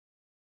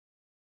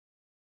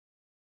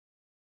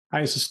Hi,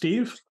 this is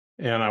Steve,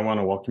 and I want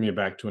to welcome you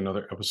back to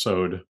another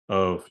episode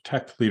of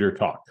Tech Leader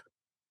Talk.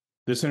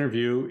 This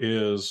interview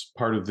is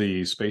part of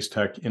the Space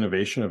Tech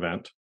Innovation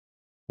event,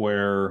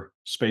 where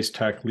space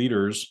tech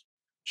leaders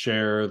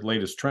share the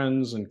latest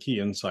trends and key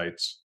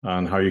insights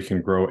on how you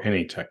can grow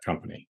any tech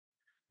company.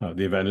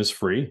 The event is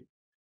free,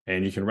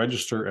 and you can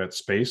register at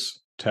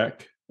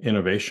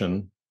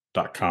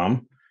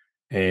spacetechinnovation.com,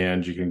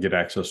 and you can get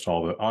access to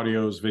all the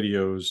audios,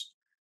 videos,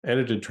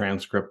 edited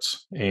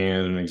transcripts,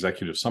 and an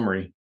executive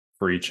summary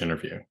for each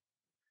interview.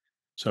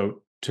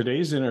 So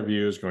today's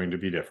interview is going to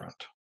be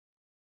different.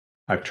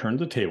 I've turned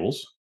the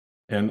tables,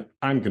 and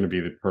I'm going to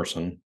be the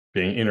person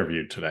being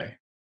interviewed today.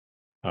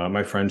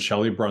 My friend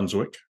Shelli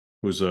Brunswick,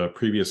 who's a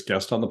previous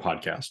guest on the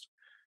podcast,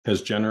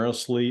 has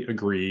generously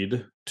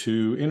agreed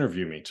to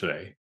interview me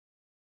today.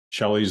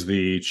 Shelli's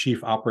the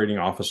Chief Operating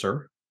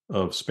Officer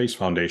of Space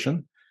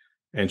Foundation,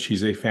 and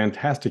she's a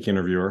fantastic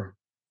interviewer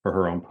for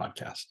her own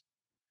podcast.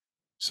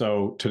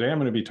 So today I'm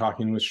going to be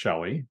talking with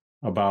Shelli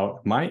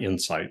about my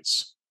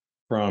insights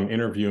from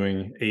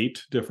interviewing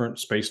 8 different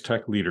space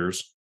tech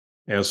leaders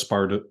as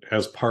part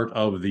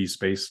of the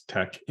Space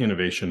Tech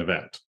Innovation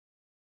event.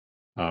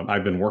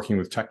 I've been working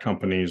with tech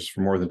companies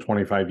for more than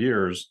 25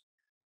 years,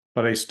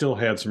 but I still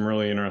had some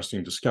really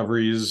interesting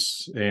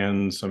discoveries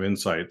and some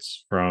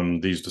insights from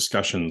these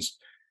discussions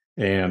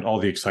and all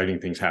the exciting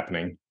things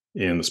happening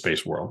in the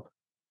space world.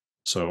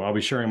 So I'll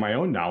be sharing my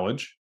own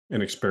knowledge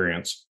and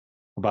experience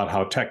about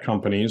how tech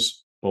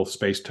companies, both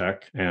space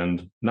tech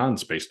and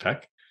non-space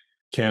tech,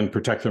 can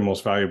protect their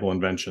most valuable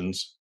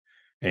inventions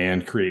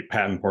and create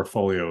patent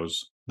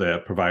portfolios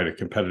that provide a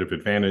competitive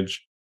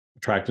advantage,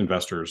 attract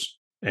investors,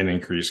 and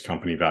increase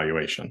company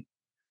valuation.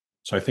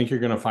 So I think you're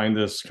going to find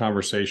this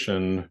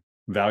conversation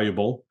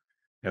valuable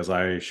as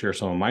I share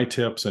some of my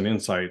tips and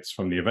insights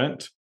from the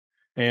event,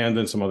 and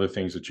then some other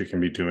things that you can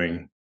be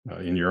doing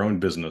in your own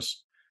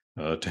business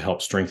to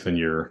help strengthen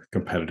your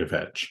competitive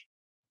edge.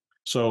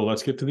 So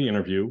let's get to the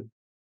interview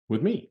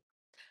with me.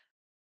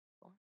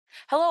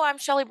 Hello, I'm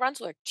Shelli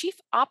Brunswick, Chief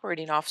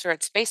Operating Officer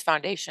at Space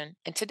Foundation,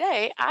 and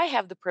today I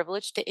have the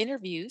privilege to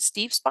interview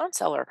Steve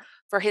Sponseller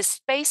for his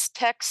Space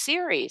Tech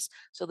series.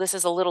 So this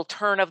is a little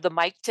turn of the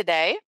mic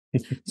today.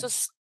 So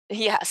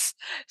yes,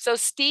 so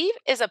Steve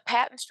is a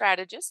patent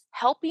strategist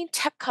helping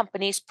tech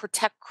companies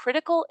protect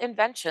critical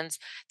inventions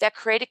that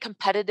create a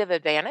competitive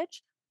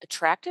advantage,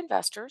 attract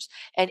investors,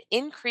 and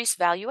increase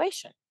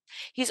valuation.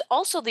 He's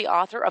also the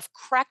author of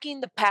Cracking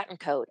the Patent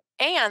Code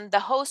and the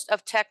host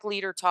of Tech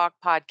Leader Talk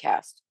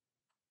podcast.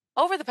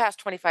 Over the past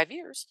 25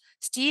 years,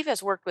 Steve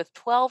has worked with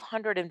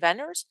 1,200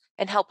 inventors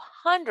and helped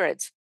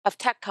hundreds of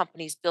tech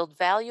companies build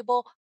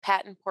valuable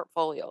patent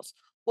portfolios.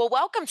 Well,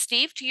 welcome,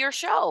 Steve, to your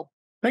show.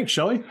 Thanks,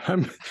 Shelly.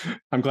 I'm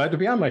glad to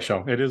be on my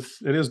show. It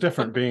is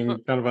different being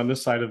kind of on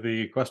this side of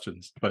the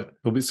questions, but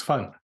it'll be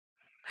fun.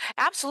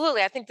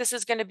 Absolutely. I think this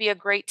is going to be a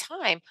great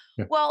time.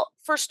 Yeah. Well,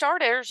 for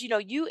starters,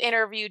 you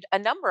interviewed a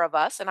number of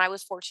us, and I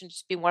was fortunate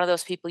to be one of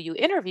those people you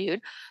interviewed.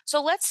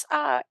 So let's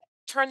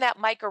turn that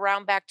mic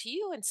around back to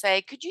you and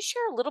say, could you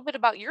share a little bit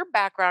about your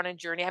background and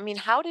journey? I mean,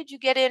 how did you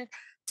get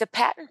into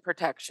patent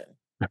protection?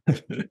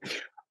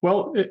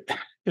 Well,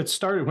 it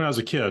started when I was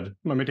a kid.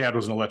 My dad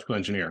was an electrical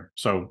engineer.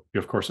 So,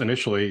 of course,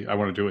 initially I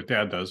want to do what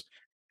dad does.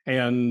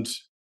 And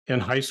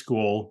in high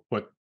school,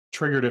 what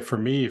triggered it for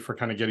me for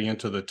kind of getting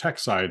into the tech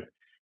side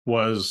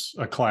was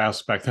a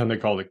class back then they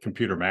called it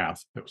computer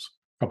math. It was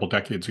a couple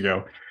decades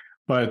ago.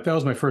 But that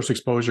was my first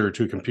exposure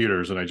to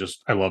computers, and I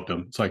loved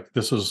them. It's like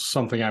this is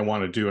something I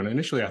want to do. And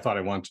initially I thought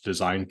I wanted to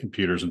design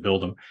computers and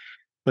build them.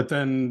 But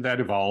then that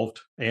evolved,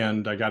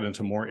 and I got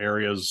into more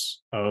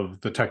areas of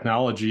the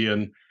technology,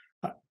 and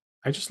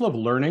I I just love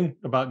learning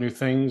about new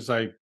things.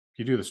 You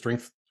do the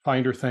strength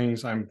finder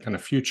things. I'm kind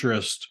of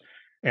futurist,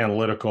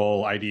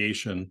 analytical,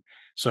 ideation.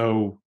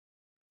 So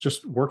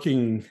just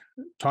talking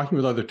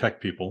with other tech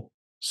people,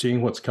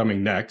 seeing what's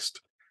coming next,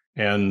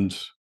 and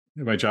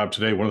in my job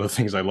today, one of the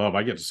things I love,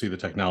 I get to see the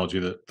technology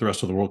that the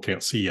rest of the world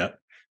can't see yet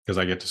because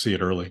I get to see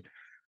it early.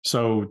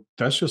 So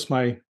that's just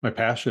my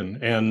passion,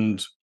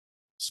 and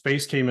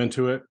space came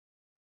into it.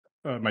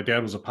 My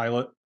dad was a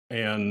pilot,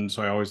 and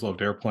so I always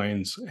loved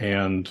airplanes.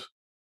 And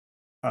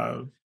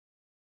uh,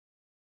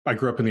 I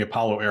grew up in the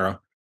Apollo era,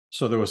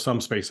 so there was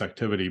some space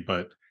activity.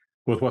 But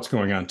with what's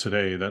going on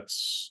today,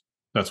 that's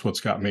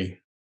what's got me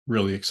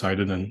really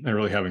excited and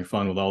really having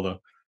fun with all the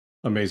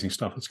amazing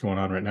stuff that's going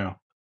on right now.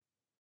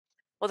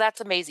 Well,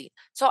 that's amazing.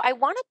 So I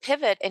want to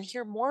pivot and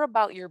hear more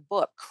about your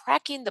book,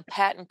 Cracking the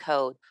Patent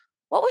Code.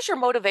 What was your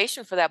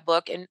motivation for that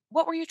book and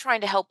what were you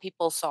trying to help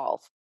people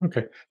solve?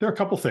 Okay, there are a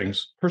couple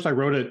things. First, I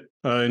wrote it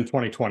in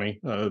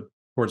 2020,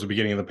 towards the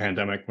beginning of the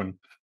pandemic when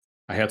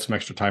I had some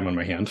extra time on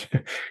my hand.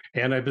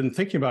 And I've been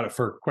thinking about it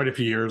for quite a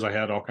few years. I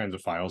had all kinds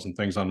of files and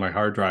things on my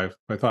hard drive.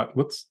 I thought,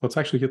 let's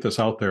actually get this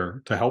out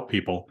there to help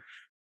people.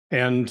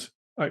 And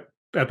at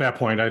that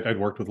point, I'd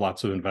worked with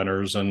lots of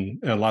inventors and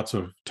lots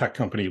of tech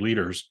company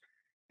leaders.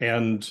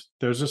 And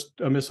there's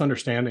just a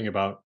misunderstanding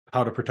about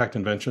how to protect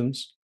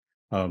inventions,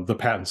 the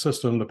patent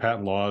system, the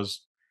patent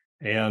laws.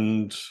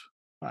 And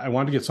I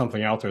wanted to get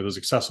something out there that's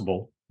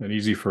accessible and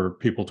easy for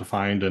people to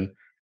find and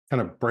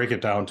kind of break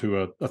it down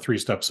to a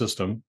three-step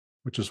system,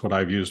 which is what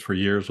I've used for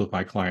years with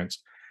my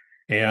clients.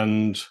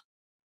 And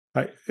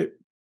it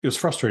was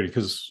frustrating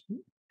because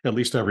at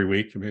least every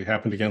week, I mean, it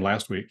happened again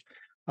last week,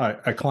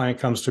 a client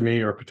comes to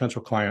me or a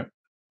potential client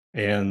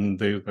and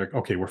they're like,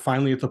 okay, we're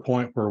finally at the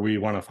point where we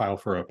want to file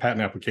for a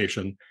patent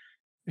application.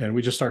 And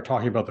we just start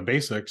talking about the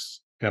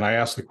basics. And I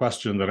ask the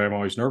question that I'm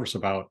always nervous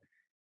about: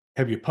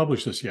 have you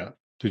published this yet?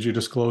 Did you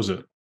disclose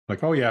it?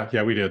 Like, oh,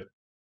 yeah, we did.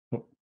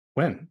 "Well,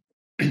 when?"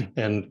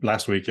 And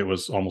last week it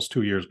was almost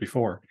 2 years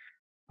before.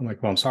 I'm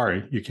like, well, I'm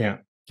sorry, you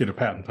can't get a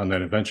patent on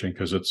that invention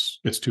because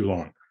it's too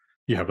long.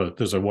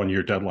 There's a 1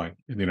 year deadline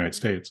in the United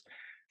States.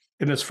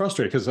 And it's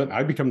frustrating because then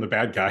I become the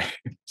bad guy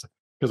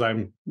because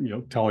I'm,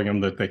 telling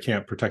them that they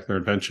can't protect their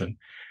invention.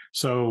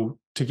 So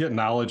to get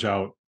knowledge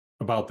out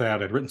about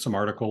that, I'd written some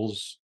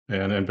articles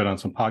and been on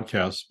some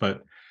podcasts,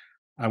 but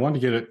I wanted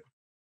to get it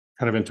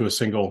kind of into a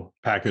single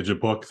package, a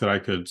book that I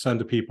could send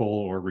to people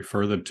or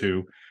refer them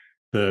to,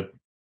 that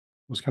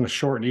was kind of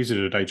short and easy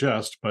to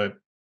digest, but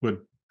would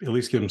at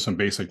least give them some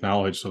basic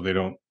knowledge so they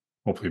don't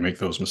hopefully make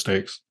those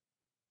mistakes.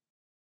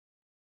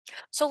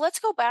 So let's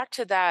go back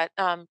to that.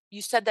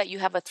 You said that you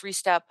have a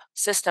three-step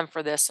system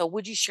for this. So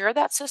would you share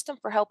that system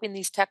for helping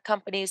these tech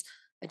companies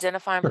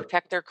identify and Sure.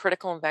 protect their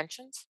critical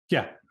inventions?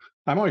 Yeah.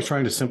 I'm always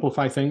trying to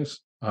simplify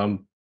things. I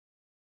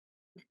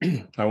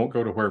won't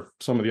go to where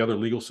some of the other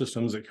legal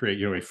systems that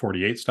create, a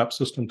 48-step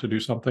system to do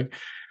something.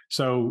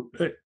 So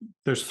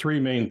there's three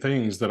main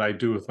things that I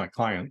do with my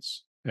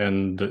clients,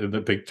 and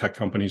the big tech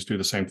companies do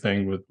the same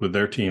thing with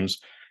their teams,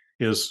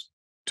 is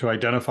to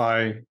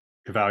identify,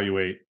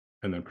 evaluate,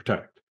 and then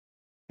protect.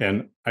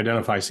 And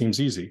identify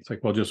seems easy. It's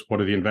like, well, just what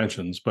are the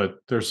inventions? But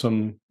there's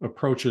some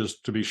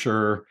approaches to be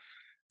sure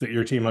that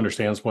your team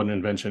understands what an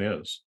invention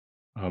is.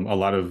 A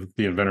lot of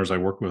the inventors I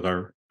work with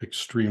are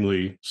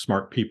extremely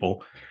smart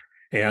people,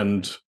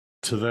 and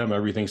to them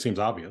everything seems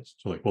obvious.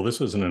 So like, well, this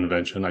is an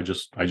invention. I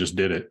just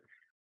did it.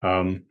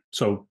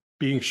 So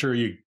being sure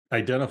you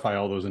identify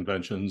all those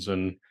inventions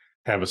and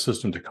have a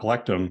system to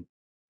collect them,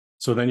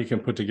 so then you can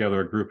put together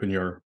a group in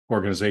your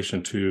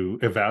organization to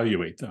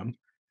evaluate them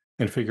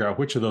and figure out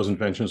which of those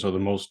inventions are the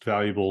most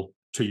valuable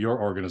to your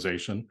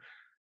organization.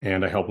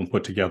 And I help them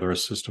put together a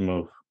system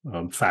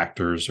of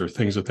factors or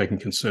things that they can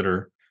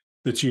consider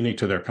that's unique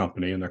to their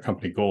company and their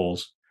company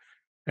goals.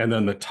 And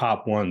then the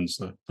top ones,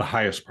 the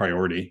highest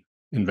priority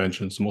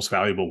inventions, the most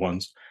valuable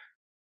ones,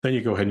 then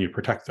you go ahead and you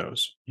protect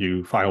those.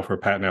 You file for a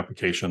patent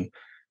application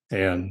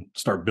and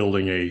start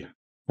building a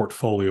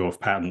portfolio of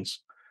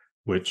patents,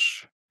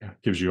 which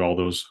gives you all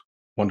those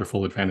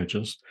wonderful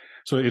advantages.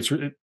 So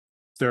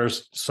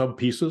there's sub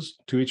pieces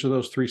to each of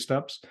those three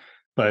steps,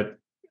 but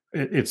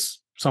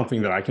it's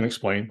something that I can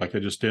explain, like I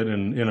just did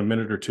in a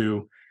minute or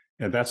two.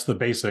 And that's the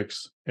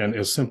basics. And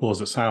as simple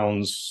as it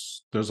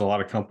sounds, there's a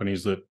lot of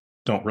companies that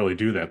don't really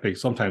do that. They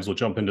sometimes will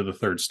jump into the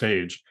third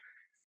stage.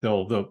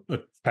 The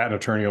patent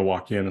attorney will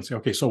walk in and say,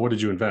 okay, so what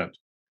did you invent?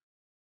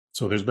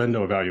 So there's been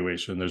no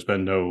evaluation, there's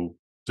been no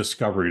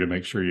discovery to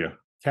make sure you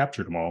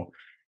captured them all.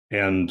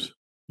 And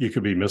you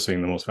could be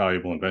missing the most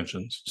valuable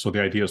inventions. So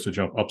the idea is to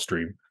jump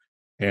upstream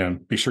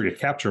and be sure you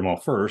capture them all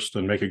first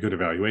and make a good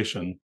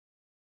evaluation.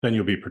 Then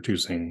you'll be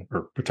producing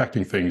or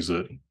protecting things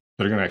that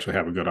are going to actually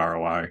have a good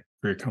ROI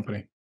for your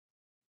company.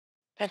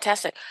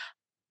 Fantastic.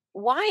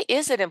 Why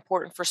is it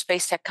important for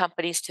space tech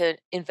companies to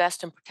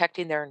invest in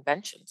protecting their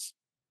inventions?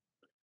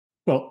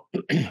 Well,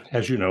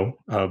 as you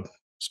know,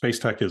 space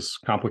tech is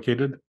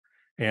complicated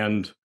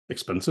and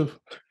expensive.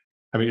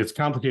 I mean, it's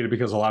complicated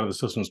because a lot of the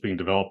systems being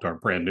developed are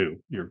brand new.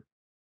 You're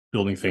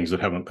building things that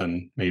haven't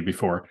been made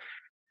before.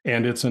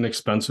 And it's an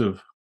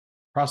expensive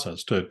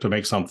process to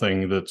make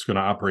something that's going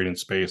to operate in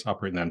space,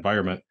 operate in that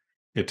environment.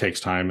 It takes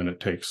time and it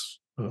takes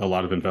a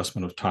lot of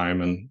investment of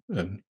time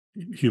and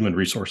human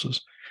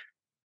resources.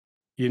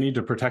 You need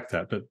to protect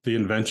that. But the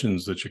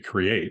inventions that you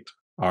create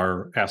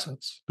are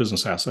assets,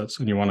 business assets,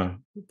 and you want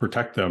to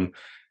protect them.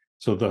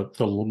 So the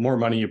more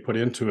money you put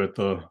into it,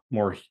 the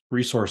more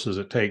resources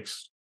it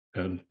takes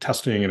and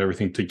testing and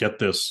everything to get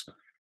this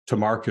to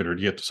market or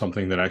to get to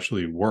something that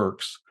actually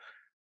works.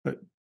 But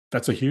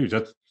that's what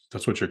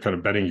you're kind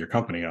of betting your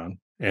company on.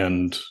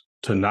 And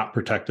to not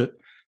protect it,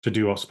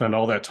 spend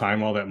all that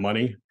time, all that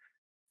money,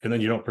 and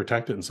then you don't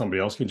protect it, and somebody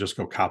else can just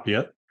go copy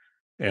it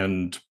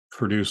and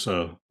produce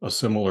a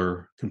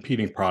similar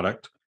competing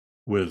product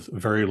with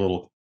very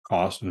little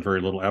cost and very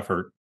little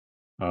effort.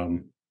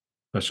 Um,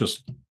 that's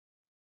just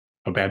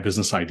a bad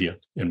business idea,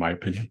 in my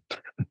opinion.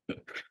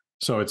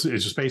 So it's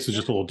just space is Yeah.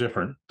 just a little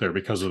different there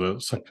because of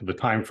the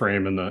time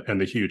frame and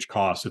the huge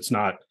cost. It's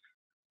not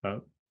uh,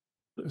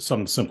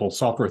 some simple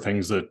software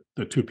things that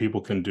the two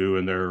people can do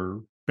in their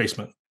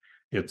basement.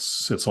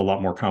 It's a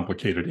lot more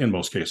complicated in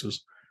most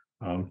cases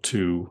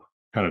to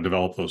kind of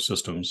develop those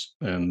systems,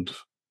 and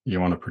you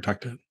want to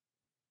protect it.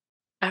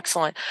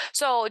 Excellent.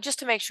 So, just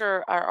to make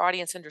sure our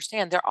audience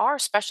understand, there are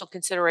special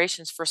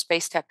considerations for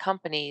space tech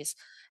companies,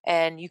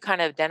 and you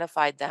kind of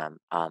identified them.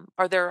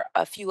 Are there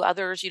a few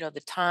others?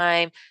 The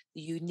time,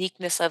 the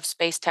uniqueness of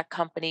space tech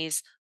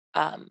companies'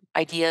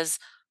 ideas.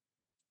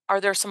 Are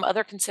there some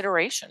other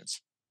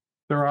considerations?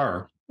 There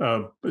are,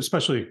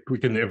 especially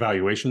in the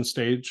evaluation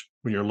stage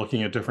when you're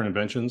looking at different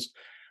inventions,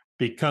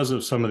 because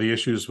of some of the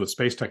issues with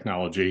space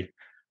technology.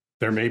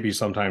 There may be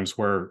sometimes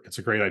where it's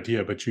a great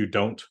idea, but you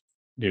don't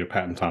need a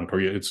patent on it, or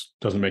it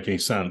doesn't make any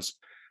sense.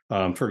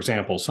 For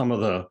example, some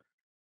of the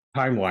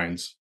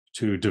timelines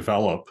to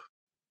develop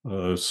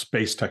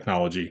space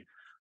technology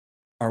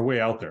are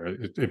way out there.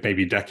 It may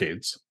be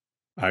decades.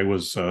 I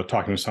was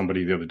talking to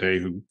somebody the other day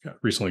who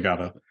recently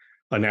got a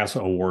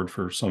NASA award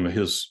for some of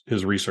his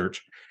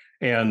research,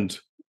 and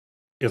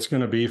it's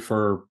going to be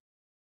for,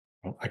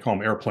 well, I call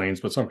them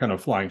airplanes, but some kind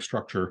of flying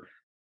structure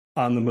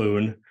on the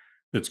moon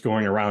that's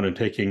going around and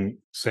taking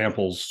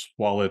samples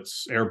while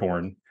it's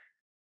airborne.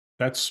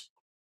 That's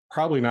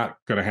probably not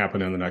going to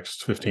happen in the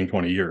next 15,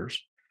 20 years.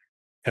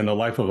 And the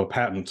life of a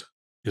patent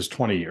is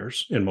 20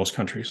 years in most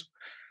countries.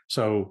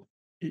 So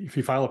if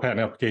you file a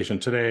patent application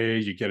today,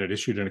 you get it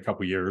issued in a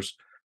couple of years,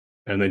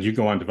 and then you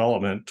go on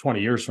development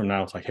 20 years from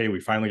now, it's like, hey, we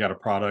finally got a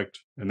product.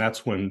 And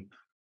that's when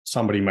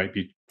somebody might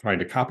be trying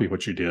to copy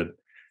what you did.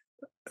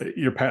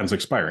 Your patent's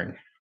expiring.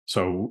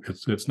 So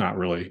it's not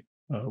really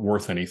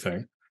worth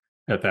anything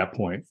at that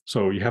point.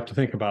 So you have to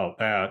think about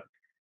that.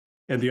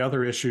 And the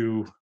other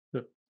issue,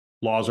 that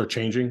laws are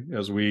changing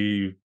as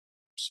we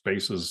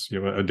space is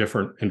a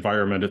different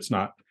environment. It's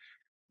not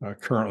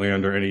currently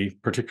under any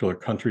particular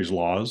country's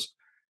laws.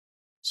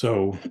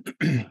 So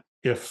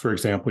if, for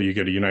example, you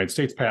get a United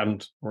States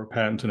patent or a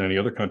patent in any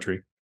other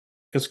country,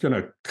 it's going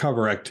to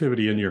cover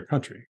activity in your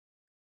country.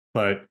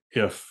 But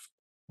if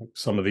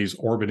some of these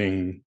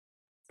orbiting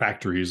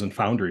factories and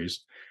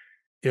foundries,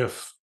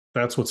 if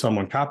that's what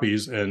someone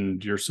copies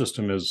and your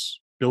system is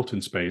built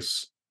in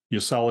space, you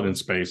sell it in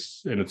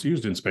space and it's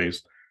used in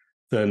space,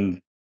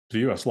 then the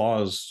US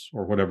laws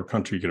or whatever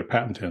country you get a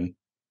patent in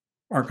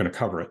aren't going to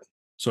cover it.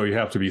 So you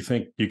have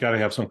to you got to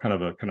have some kind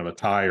of a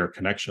tie or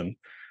connection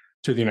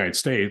to the United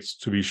States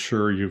to be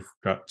sure you've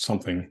got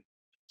something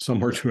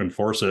somewhere to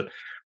enforce it,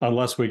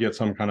 unless we get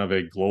some kind of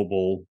a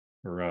global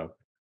or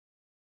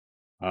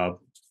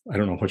I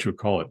don't know what you would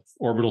call it,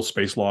 orbital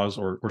space laws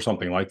or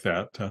something like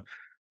that.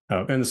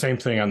 And the same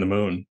thing on the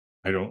moon.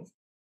 I don't,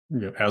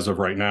 as of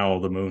right now,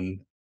 the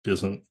moon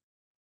isn't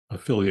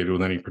affiliated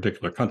with any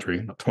particular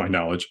country, not to my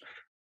knowledge.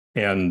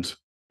 And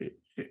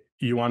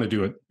you want to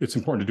do it. It's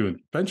important to do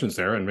inventions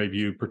there, and maybe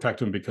you protect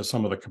them because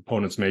some of the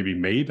components may be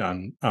made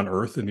on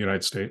Earth in the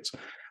United States.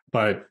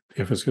 But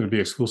if it's going to be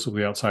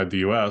exclusively outside the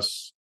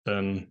U.S.,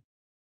 then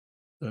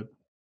it,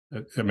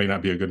 it may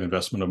not be a good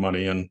investment of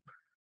money. And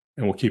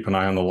we'll keep an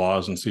eye on the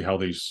laws and see how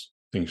these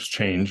things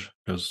change,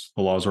 because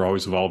the laws are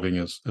always evolving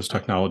as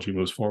technology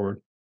moves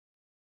forward.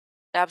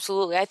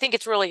 Absolutely. I think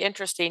it's really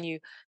interesting. You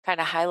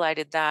kind of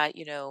highlighted that,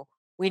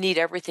 we need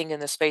everything in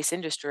the space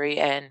industry.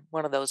 And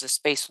one of those is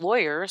space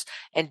lawyers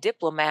and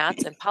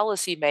diplomats and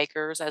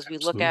policymakers as we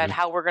look at Absolutely.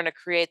 how we're going to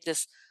create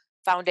this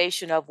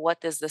foundation of what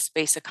does the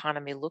space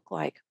economy look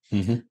like.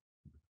 Hmm.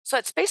 So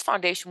at Space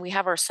Foundation, we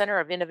have our Center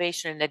of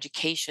Innovation and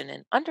Education.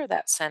 And under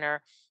that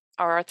center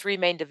are our three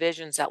main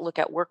divisions that look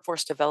at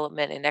workforce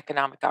development and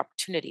economic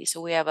opportunity.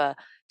 So we have a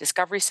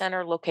Discovery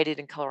Center located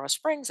in Colorado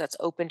Springs that's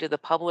open to the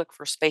public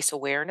for space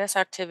awareness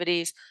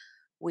activities.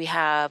 We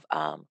have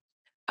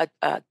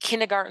a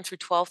kindergarten through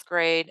 12th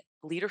grade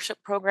leadership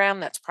program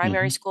that's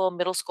primary Hmm. school,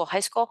 middle school,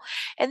 high school.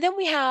 And then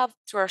we have,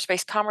 through our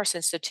Space Commerce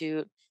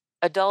Institute,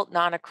 adult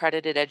non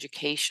accredited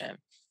education.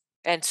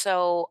 And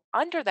so,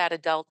 under that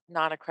adult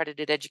non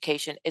accredited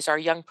education is our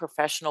young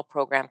professional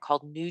program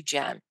called New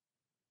Gen.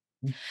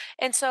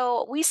 And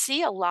so, we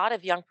see a lot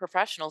of young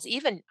professionals,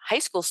 even high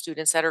school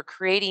students, that are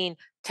creating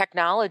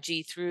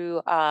technology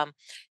through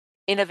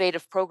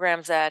innovative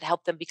programs that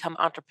help them become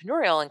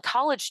entrepreneurial, and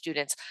college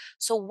students.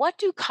 So, what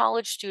do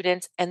college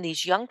students and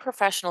these young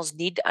professionals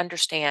need to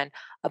understand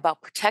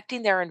about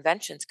protecting their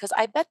inventions? Because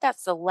I bet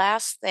that's the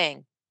last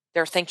thing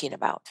they're thinking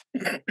about.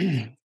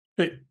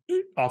 It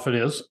often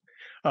is.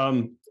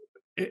 Um,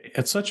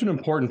 it's such an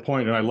important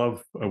point, and I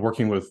love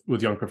working with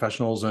young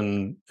professionals,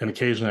 and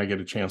occasionally I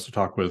get a chance to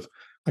talk with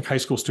like high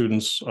school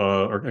students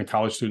and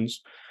college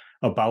students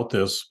about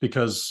this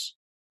because,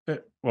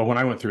 well, when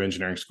I went through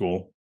engineering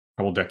school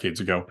a couple decades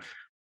ago,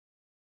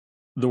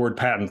 the word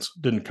patents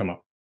didn't come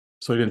up.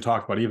 So I didn't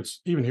talk about it.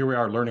 Even here we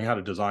are learning how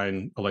to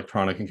design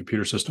electronic and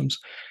computer systems.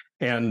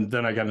 And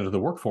then I got into the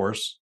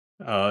workforce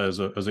as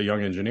a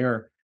young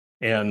engineer.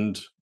 And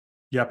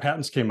yeah,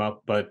 patents came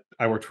up, but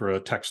I worked for a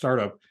tech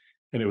startup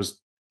and it was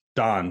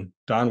Don.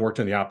 Don worked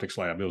in the optics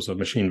lab. It was a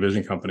machine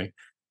vision company.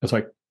 It's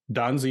like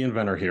Don's the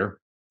inventor here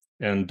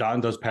and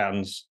Don does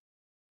patents.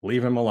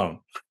 Leave him alone.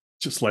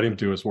 Just let him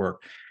do his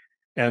work.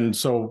 And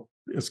so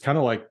it's kind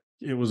of like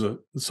it was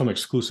some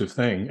exclusive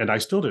thing. And I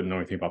still didn't know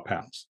anything about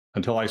patents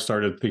until I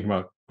started thinking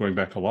about going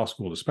back to law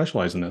school to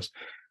specialize in this.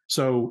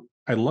 So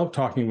I love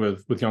talking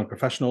with young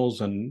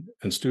professionals and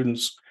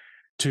students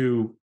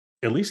to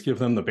at least give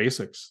them the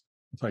basics.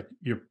 It's like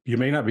you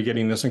may not be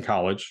getting this in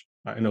college.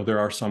 I know there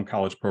are some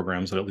college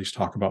programs that at least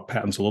talk about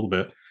patents a little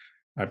bit.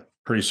 I'm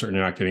pretty certain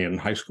you're not getting it in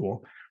high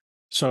school.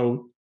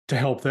 So to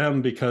help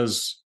them,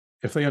 because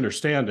if they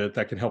understand it,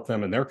 that can help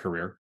them in their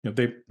career.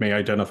 They may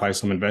identify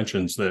some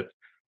inventions that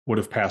would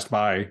have passed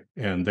by,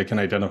 and they can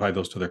identify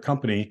those to their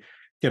company,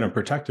 get them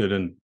protected,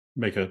 and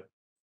make a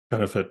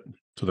benefit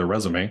to their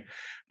resume,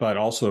 but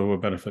also a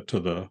benefit to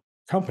the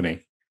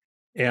company.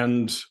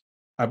 And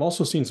I've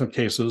also seen some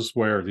cases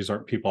where these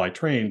aren't people I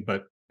train,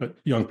 but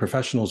young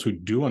professionals who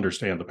do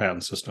understand the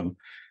patent system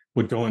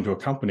would go into a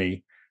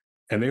company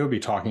and they would be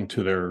talking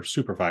to their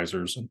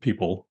supervisors and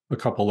people a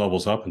couple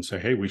levels up and say,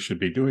 "Hey, we should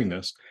be doing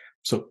this."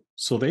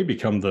 So they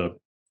become the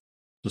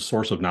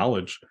source of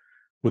knowledge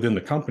within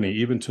the company,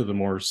 even to the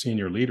more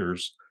senior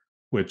leaders.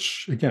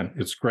 Which again,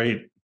 it's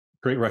great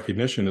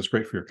recognition. It's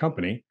great for your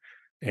company,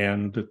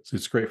 and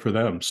it's great for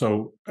them.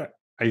 So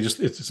I just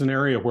it's an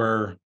area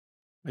where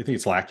I think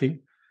it's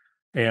lacking,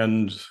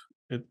 and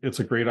it's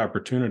a great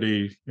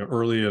opportunity,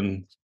 early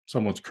in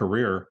someone's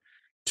career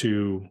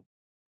to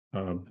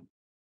um,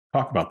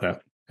 talk about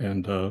that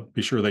and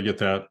be sure they get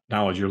that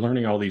knowledge. You're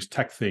learning all these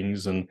tech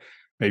things and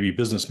maybe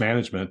business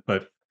management,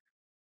 but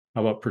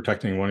how about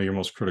protecting one of your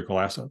most critical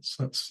assets?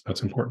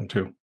 That's important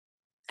too.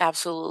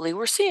 Absolutely.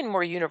 We're seeing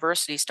more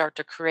universities start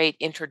to create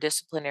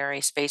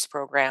interdisciplinary space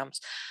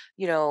programs.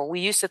 We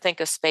used to think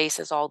of space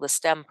as all the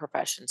STEM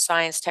professions,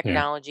 science, Yeah.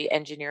 technology,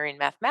 engineering,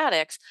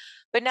 mathematics.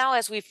 But now,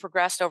 as we've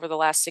progressed over the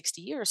last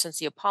 60 years since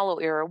the Apollo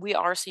era, we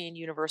are seeing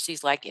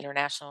universities like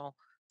International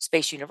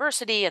Space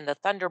University and the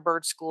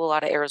Thunderbird School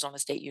out of Arizona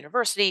State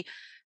University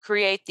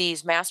create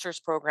these master's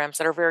programs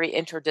that are very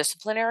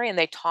interdisciplinary, and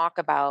they talk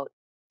about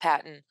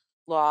patent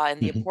law and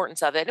the Hmm.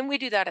 importance of it. And we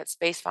do that at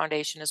Space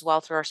Foundation as well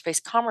through our Space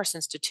Commerce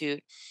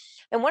Institute.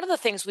 And one of the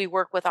things we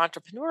work with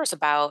entrepreneurs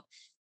about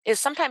is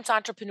sometimes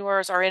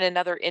entrepreneurs are in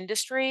another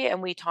industry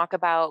and we talk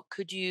about,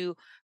 could you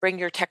bring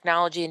your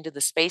technology into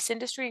the space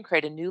industry and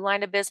create a new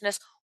line of business?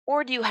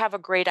 Or do you have a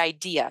great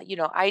idea?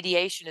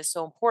 Ideation is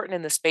so important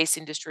in the space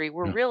industry.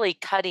 We're Yeah. really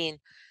cutting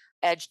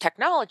edge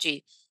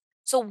technology.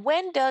 So,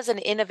 when does an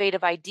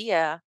innovative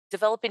idea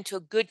develop into a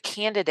good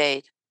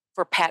candidate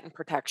for patent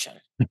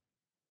protection?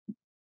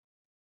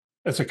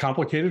 It's a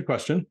complicated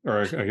question,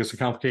 or I guess a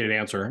complicated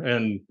answer.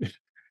 And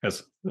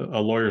as a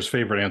lawyer's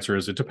favorite answer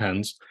is, it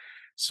depends.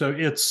 So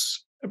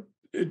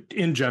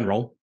in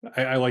general,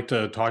 I like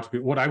to talk to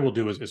people. What I will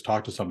do is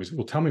talk to somebody.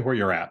 Well, tell me where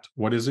you're at.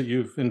 What is it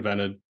you've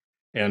invented,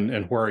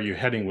 and where are you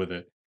heading with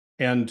it?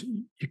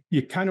 And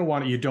you kind of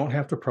want it. You don't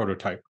have to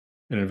prototype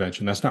an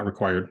invention. That's not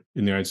required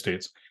in the United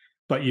States,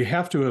 but you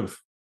have to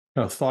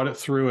have thought it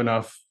through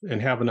enough and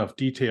have enough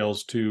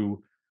details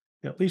to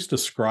at least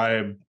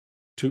describe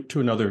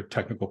to another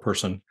technical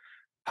person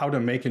how to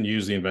make and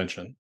use the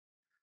invention.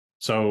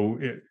 So,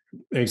 an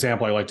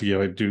example I like to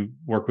give, I do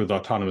work with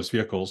autonomous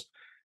vehicles.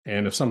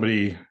 And if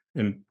somebody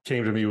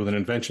came to me with an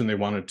invention they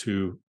wanted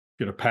to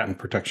get a patent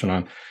protection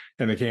on,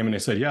 and they came and they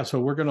said, "Yeah, so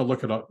we're going to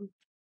look at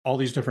all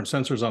these different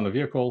sensors on the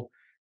vehicle.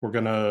 We're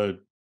going to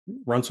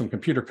run some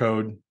computer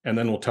code, and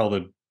then we'll tell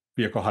the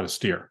vehicle how to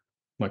steer."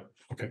 I'm like,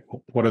 okay,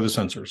 well, what are the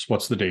sensors?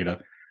 What's the data?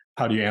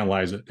 How do you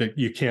analyze it?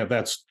 You can't,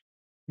 that's,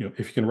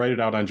 if you can write it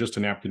out on just a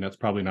napkin, that's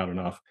probably not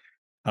enough.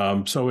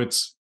 So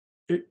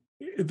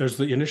there's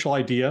the initial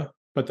idea,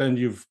 but then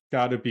you've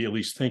got to be at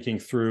least thinking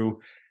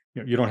through.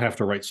 You don't have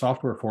to write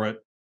software for it,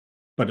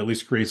 but at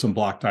least create some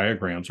block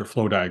diagrams or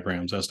flow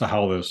diagrams as to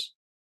how this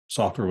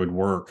software would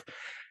work.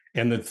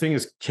 And the thing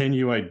is, can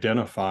you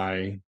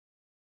identify,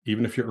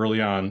 even if you're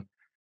early on,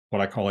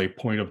 what I call a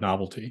point of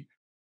novelty?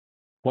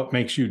 What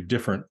makes you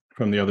different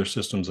from the other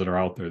systems that are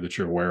out there that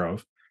you're aware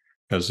of?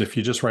 Because if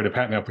you just write a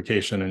patent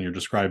application and you're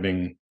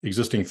describing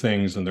existing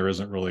things and there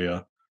isn't really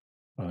a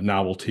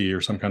novelty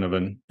or some kind of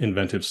an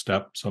inventive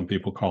step, some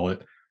people call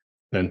it,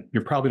 then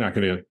you're probably not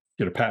going to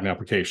get a patent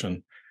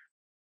application.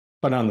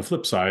 But on the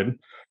flip side,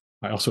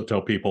 I also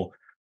tell people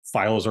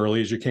file as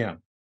early as you can.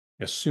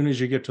 As soon as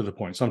you get to the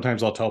point,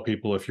 sometimes I'll tell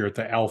people if you're at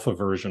the alpha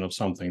version of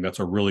something, that's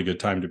a really good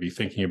time to be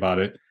thinking about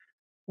it.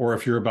 Or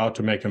if you're about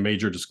to make a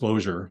major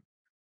disclosure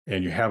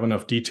and you have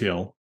enough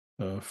detail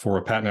for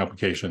a patent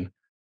application,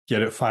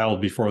 get it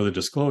filed before the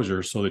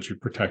disclosure so that you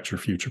protect your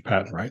future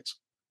patent rights.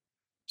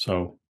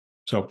 So,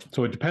 so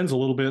it depends a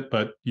little bit,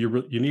 but you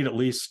need at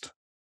least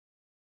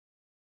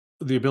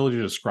the ability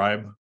to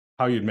describe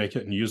how you'd make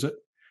it and use it,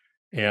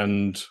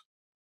 and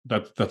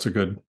that's a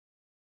good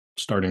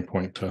starting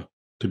point to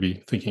be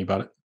thinking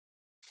about it.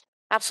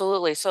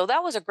 Absolutely. So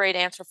that was a great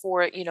answer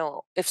for it.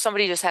 If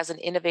somebody just has an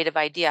innovative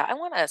idea, I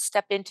want to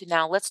step into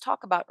now. Let's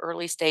talk about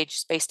early stage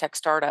space tech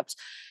startups.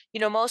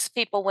 Most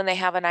people, when they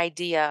have an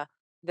idea,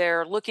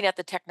 they're looking at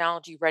the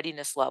technology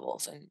readiness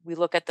levels, and we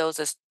look at those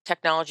as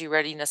technology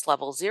readiness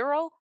level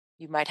 0.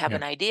 You might have Yeah,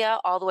 an idea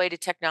all the way to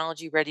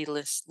technology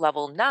readiness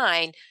level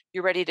 9.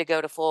 You're ready to go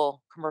to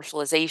full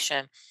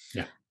commercialization.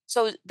 yeah,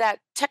 So that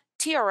tech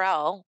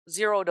TRL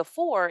 0 to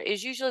 4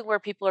 is usually where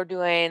people are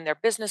doing their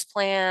business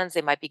plans.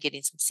 They might be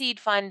getting some seed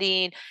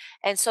funding.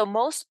 And so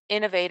most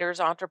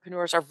innovators,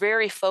 entrepreneurs are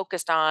very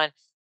focused on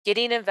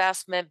getting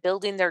investment,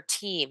 building their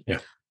team. Yeah.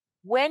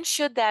 When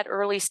should that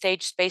early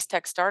stage space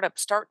tech startup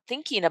start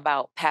thinking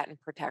about patent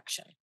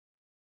protection?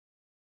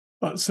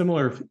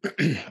 Similar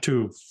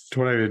to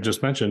what I had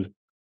just mentioned,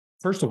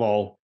 first of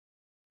all,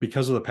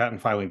 because of the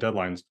patent filing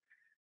deadlines,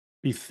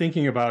 be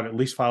thinking about at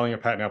least filing a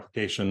patent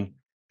application.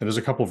 And there's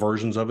a couple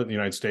versions of it in the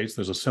United States.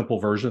 There's a simple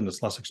version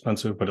that's less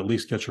expensive, but at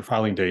least get your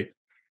filing date.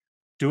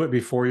 Do it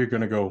before you're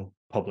going to go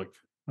public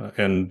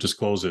and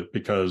disclose it,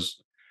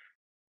 because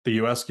the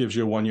US gives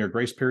you a 1 year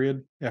grace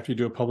period after you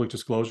do a public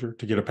disclosure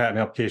to get a patent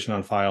application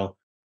on file.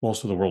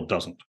 Most of the world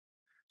doesn't.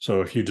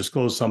 So if you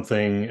disclose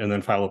something and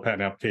then file a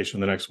patent application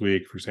the next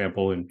week, for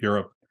example, in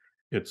Europe,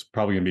 it's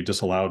probably going to be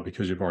disallowed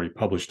because you've already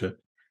published it.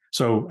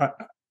 So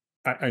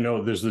I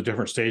know there's the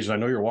different stages. I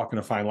know you're walking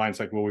a fine line. It's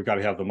like, well, we've got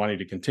to have the money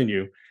to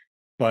continue,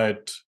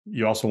 but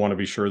you also want to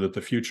be sure that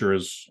the future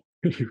is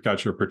you've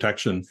got your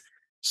protection.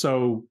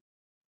 So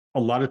a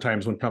lot of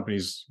times when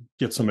companies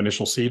get some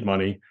initial seed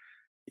money,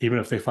 even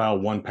if they file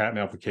one patent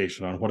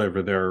application on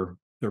whatever their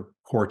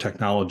core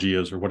technology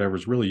is or whatever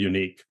is really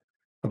unique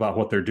about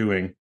what they're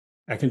doing,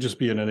 that can just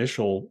be an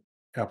initial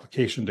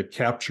application to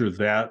capture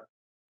that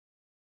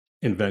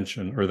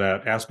invention or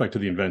that aspect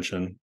of the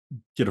invention,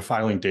 get a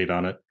filing date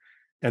on it,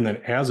 and then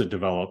as it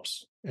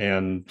develops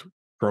and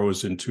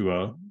grows into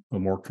a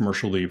more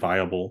commercially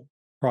viable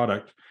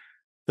product,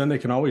 then they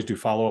can always do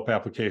follow-up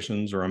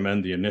applications or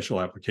amend the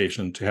initial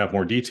application to have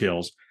more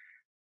details.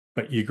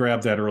 But you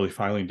grab that early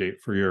filing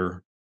date for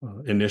your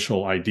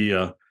initial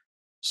idea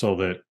so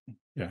that,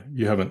 yeah,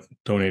 you haven't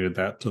donated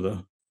that to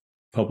the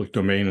public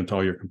domain and to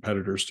all your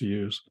competitors to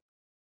use.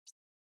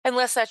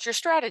 Unless that's your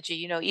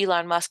strategy.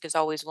 Elon Musk is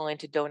always willing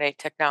to donate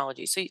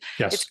technology. So it's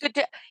Yes. good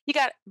to you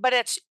got but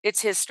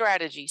it's his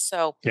strategy.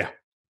 So Yeah.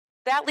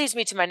 that leads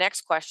me to my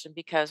next question,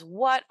 because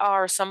what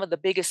are some of the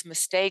biggest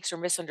mistakes or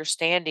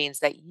misunderstandings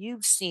that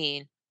you've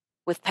seen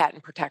with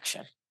patent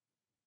protection?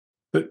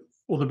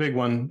 Well, the big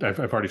one I've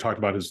already talked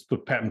about is the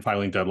patent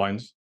filing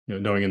deadlines.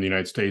 Knowing in the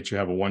United States you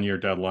have a 1 year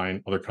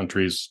deadline, other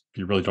countries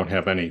you really don't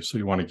have any, so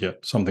you want to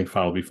get something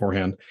filed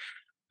beforehand.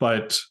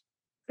 But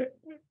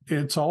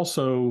it's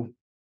also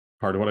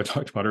part of what I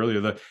talked about earlier.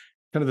 The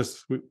kind of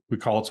this we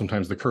call it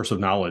sometimes the curse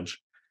of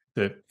knowledge,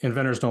 that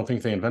inventors don't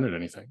think they invented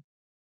anything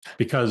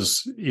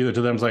because either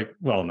to them it's like,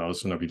 well, no, this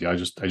is no big deal. I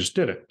just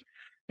did it,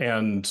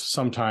 and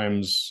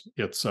sometimes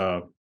it's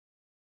the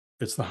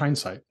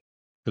hindsight,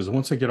 because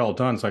once they get all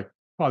done, it's like,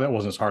 oh, that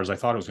wasn't as hard as I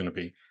thought it was going to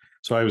be.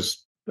 So I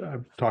was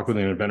talking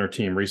with an inventor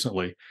team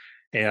recently,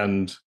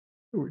 and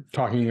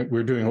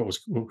we're doing what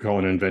we call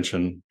an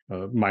invention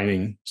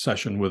mining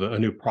session with a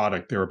new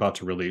product they're about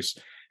to release.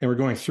 And we're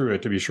going through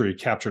it to be sure you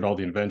captured all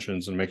the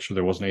inventions and make sure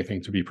there wasn't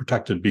anything to be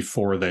protected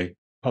before they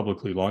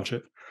publicly launch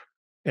it.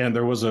 And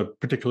there was a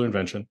particular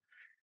invention,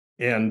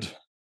 and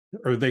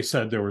or they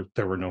said there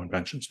were no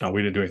inventions. No,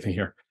 we didn't do anything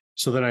here.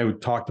 So then I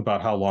talked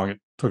about how long it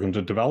took them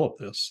to develop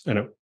this, and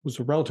it was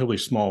a relatively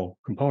small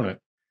component,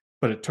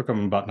 but it took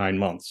them about 9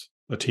 months,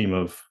 a team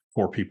of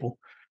 4 people.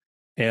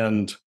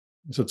 And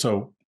I said,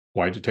 so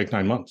why did it take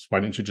 9 months?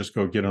 Why didn't you just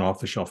go get an off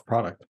the shelf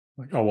product?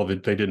 Like, oh, well, they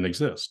didn't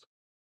exist.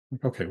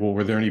 Like, okay, well,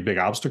 were there any big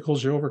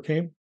obstacles you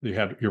overcame?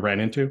 You ran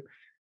into?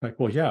 Like,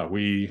 well, yeah,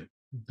 we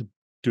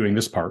doing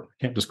this part.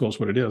 Can't disclose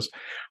what it is.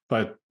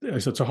 But I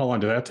said, so how long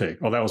did that take?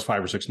 Oh, that was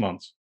 5 or 6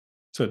 months.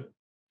 I said,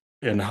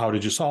 and how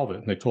did you solve it?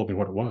 And they told me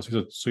what it was. He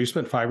said, so you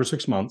spent 5 or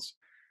 6 months.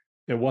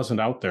 It wasn't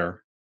out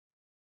there.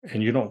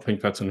 And you don't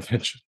think that's an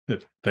invention.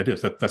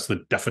 That's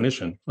the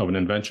definition of an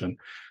invention.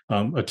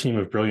 A team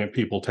of brilliant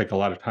people take a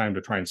lot of time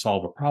to try and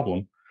solve a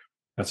problem.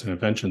 That's an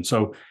invention.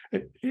 So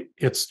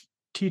it's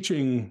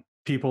teaching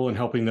people and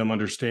helping them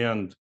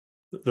understand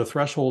the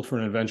threshold for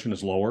an invention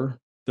is lower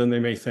than they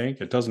may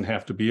think. It doesn't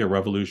have to be a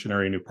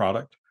revolutionary new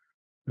product.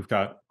 We've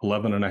got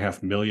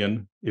 11.5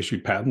 million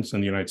issued patents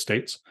in the United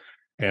States,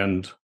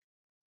 and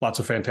lots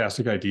of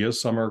fantastic ideas.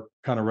 Some are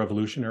kind of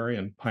revolutionary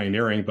and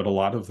pioneering, but a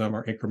lot of them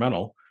are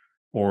incremental,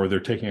 or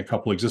they're taking a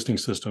couple existing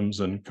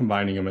systems and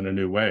combining them in a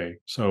new way.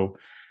 So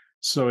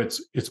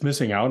it's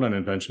missing out on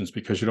inventions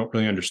because you don't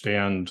really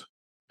understand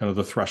kind of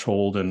the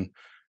threshold and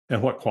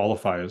what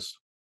qualifies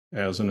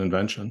as an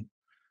invention.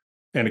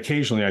 And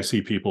occasionally I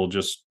see people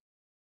just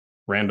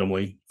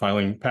randomly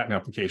filing patent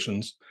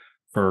applications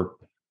for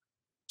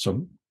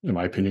some, in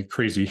my opinion,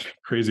 crazy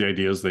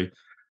ideas.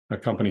 A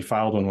company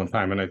filed one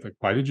time, and I think,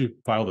 why did you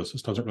file this?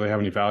 This doesn't really have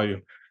any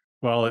value.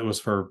 Well, it was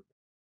for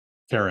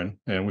Karen,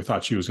 and we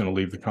thought she was going to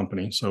leave the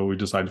company, so we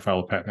decided to file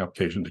a patent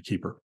application to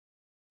keep her.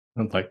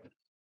 And I'm like,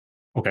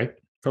 okay,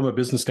 from a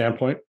business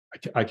standpoint,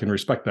 I can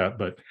respect that,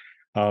 but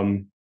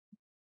um,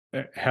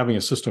 having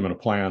a system and a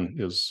plan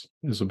is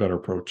a better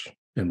approach,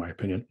 in my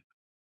opinion.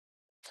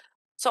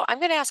 So I'm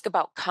going to ask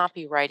about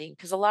copywriting,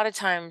 because a lot of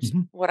times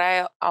Mhm. what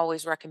I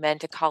always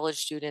recommend to college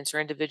students or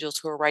individuals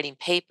who are writing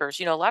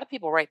papers, a lot of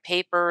people write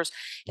papers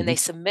and they Mhm.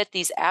 submit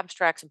these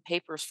abstracts and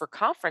papers for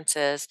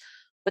conferences.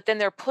 but then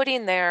they're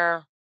putting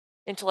their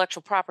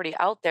intellectual property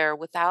out there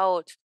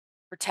without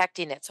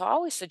protecting it. So I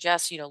always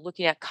suggest,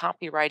 looking at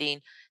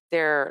copywriting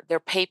their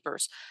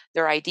papers,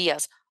 their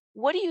ideas.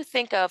 What do you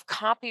think of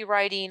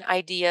copywriting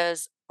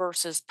ideas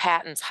versus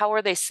patents? How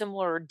are they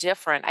similar or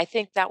different? I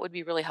think that would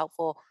be really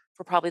helpful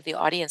for probably the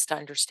audience to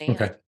Okay.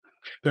 understand.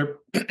 They're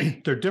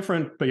they're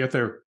different, but yet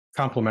they're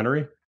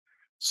complementary.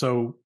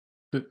 So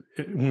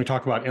when we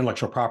talk about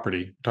intellectual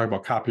property, we talk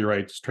about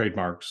copyrights,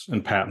 trademarks,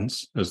 and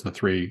patents as the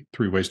three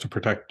ways to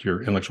protect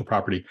your intellectual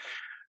property.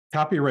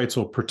 Copyrights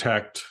will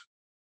protect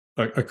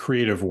a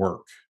creative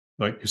work,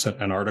 like you said,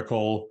 an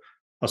article,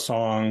 a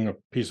song, a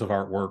piece of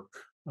artwork,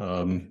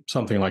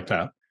 something like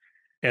that.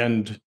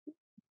 And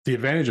the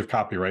advantage of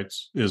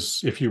copyrights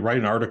is if you write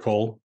an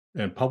article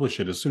and publish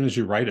it, as soon as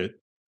you write it,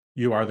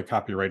 you are the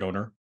copyright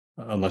owner,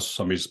 unless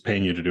somebody's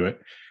paying you to do it.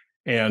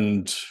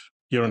 And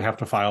you don't have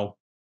to file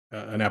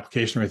an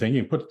application or anything.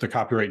 You can put the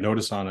copyright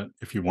notice on it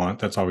if you want.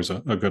 That's always a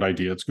good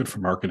idea. It's good for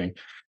marketing.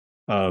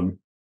 Um,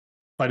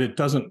 but it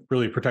doesn't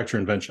really protect your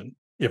invention.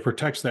 It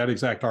protects that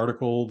exact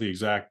article, the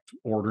exact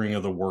ordering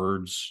of the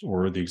words,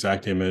 or the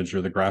exact image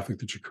or the graphic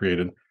that you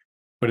created,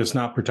 but it's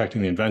not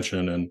protecting the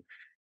invention. And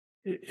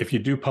if you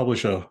do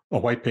publish a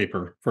white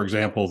paper, for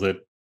example, that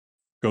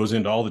goes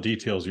into all the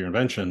details of your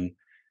invention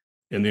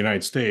in the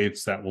United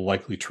States, that will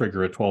likely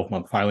trigger a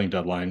 12-month filing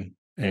deadline.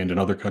 And in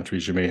other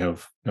countries, you may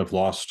have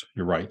lost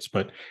your rights.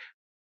 But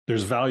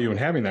there's value in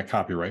having that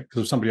copyright,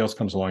 because if somebody else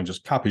comes along and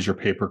just copies your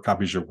paper,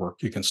 copies your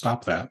work, you can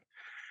stop that.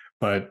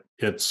 But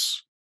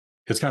it's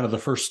kind of the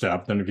first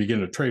step. Then if you get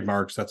into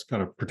trademarks, that's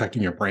kind of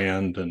protecting your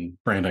brand and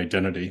brand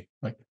identity,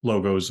 like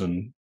logos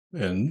and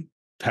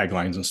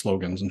taglines and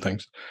slogans and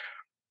things.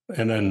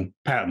 And then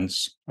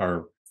patents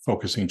are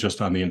focusing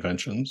just on the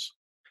inventions.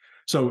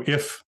 So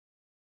if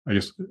I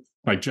guess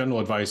my general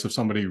advice, if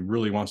somebody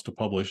really wants to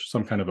publish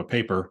some kind of a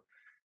paper,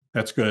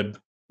 that's good.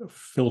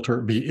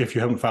 If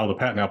you haven't filed a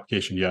patent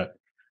application yet,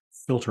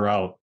 filter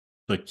out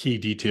the key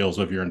details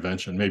of your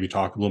invention. Maybe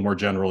talk a little more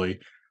generally,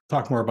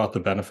 talk more about the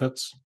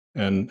benefits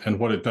and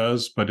what it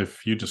does. But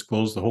if you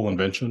disclose the whole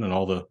invention and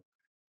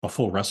a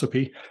full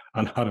recipe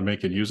on how to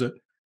make and use it,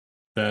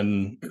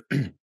 then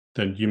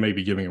then you may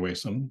be giving away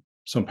some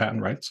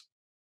patent rights.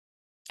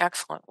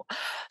 Excellent.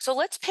 So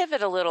let's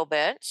pivot a little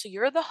bit. So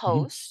you're the Mhm.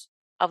 host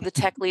of the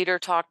Tech Leader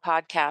Talk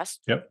podcast,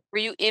 Yep.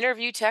 where you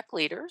interview tech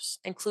leaders,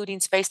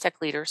 including space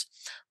tech leaders.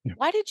 Yeah.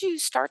 Why did you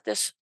start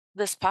this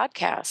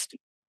podcast?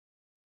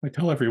 I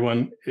tell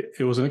everyone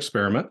it was an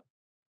experiment.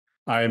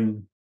 I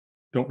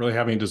don't really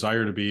have any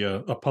desire to be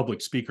a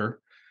public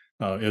speaker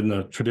in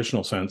the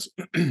traditional sense,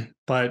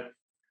 but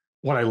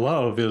what I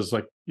love is,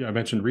 like I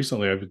mentioned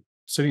recently, I've been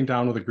sitting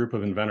down with a group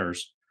of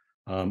inventors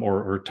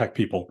or tech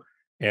people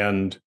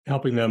and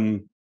helping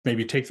them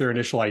maybe take their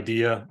initial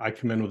idea. I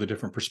come in with a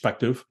different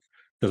perspective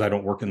because I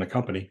don't work in the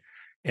company,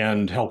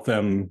 and help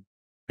them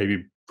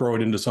maybe grow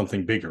it into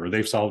something bigger.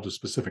 They've solved a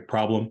specific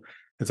problem.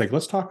 It's like,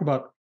 let's talk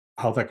about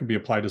how that could be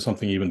applied to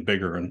something even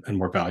bigger and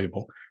more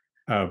valuable.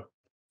 Uh,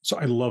 so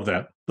I love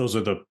that. Those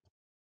are the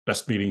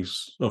best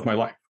meetings of my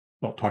life.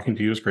 Well, talking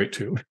to you is great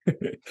too.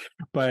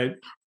 But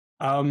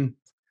um,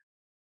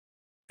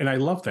 and I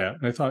love that.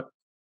 And I thought,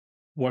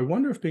 well, I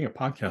wonder if being a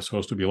podcast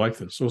host would be like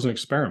this. So it was an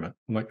experiment.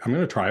 I'm like, I'm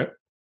going to try it.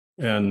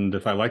 And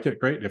if I like it,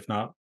 great. If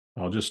not,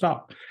 I'll just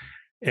stop.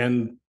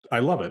 And I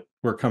love it.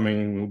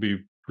 We'll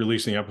be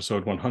releasing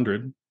episode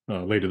 100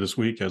 later this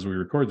week as we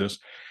record this.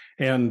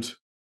 And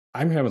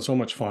I'm having so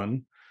much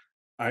fun.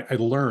 I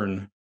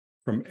learn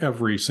from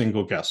every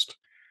single guest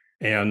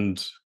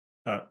and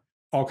uh,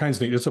 all kinds of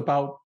things. It's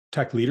about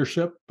tech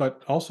leadership,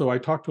 but also I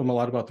talk to them a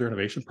lot about their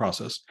innovation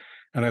process.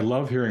 And I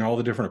love hearing all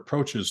the different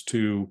approaches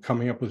to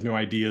coming up with new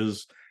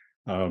ideas,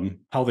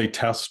 how they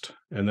test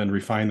and then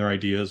refine their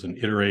ideas and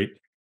iterate.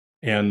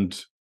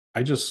 And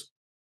I just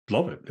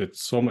love it.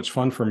 It's so much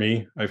fun for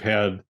me.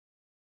 Uh,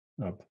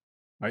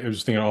 I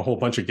was thinking a whole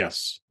bunch of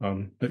guests.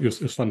 It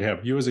was fun to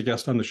have you as a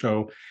guest on the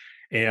show.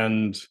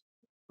 And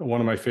one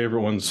of my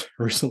favorite ones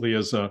recently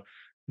is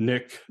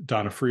Nick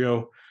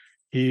Donofrio.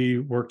 He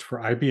worked for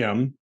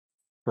IBM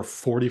for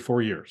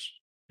 44 years,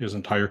 his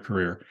entire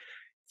career.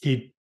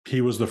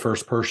 He was the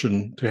first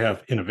person to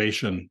have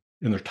innovation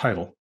in their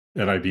title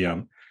at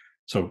IBM.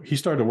 So he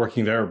started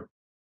working there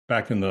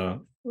back in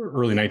the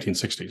early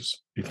 1960s,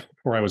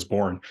 before I was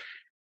born.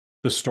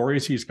 The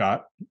stories he's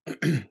got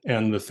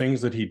and the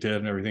things that he did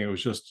and everything, it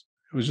was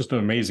just an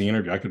amazing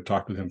interview. I could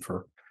talk with him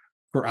for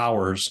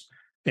hours.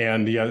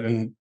 And yeah,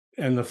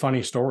 and the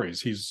funny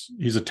stories. He's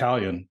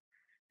Italian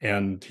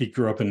and he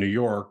grew up in New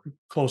York,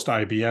 close to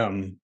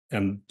IBM,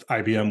 and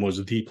IBM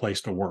was the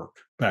place to work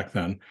back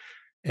then.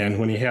 And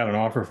when he had an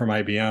offer from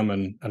IBM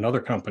and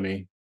another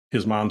company,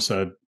 his mom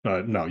said,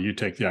 "No, you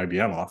take the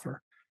IBM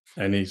offer."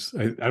 And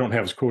I don't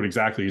have his quote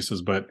exactly. He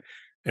says, "But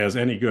as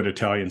any good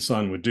Italian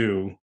son would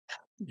do,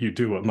 you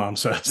do what mom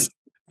says."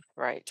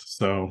 Right.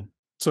 So,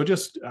 I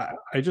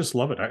just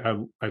love it.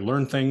 I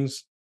learn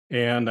things,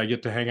 and I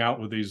get to hang out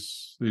with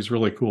these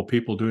really cool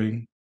people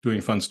doing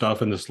fun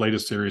stuff. In this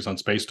latest series on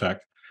space tech,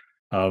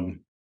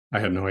 um, I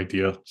had no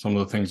idea some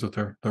of the things that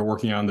they're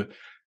working on that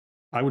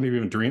I wouldn't have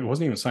even dream. It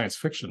wasn't even science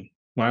fiction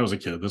when I was a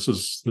kid. This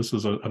is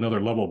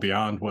another level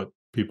beyond what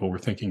people were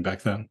thinking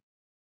back then.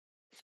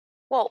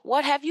 Well,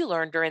 what have you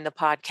learned during the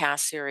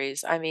podcast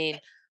series? I mean,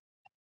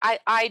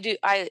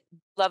 I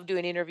love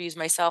doing interviews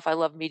myself. I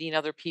love meeting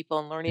other people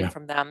and learning Yeah.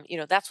 from them.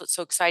 That's what's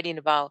so exciting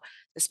about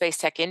the space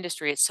tech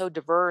industry. It's so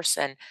diverse,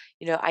 and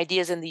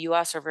ideas in the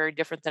US are very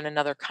different than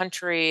another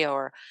country,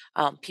 or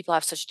people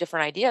have such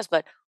different ideas.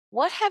 But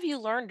what have you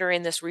learned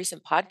during this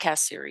recent podcast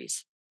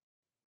series?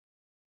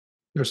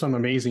 There's some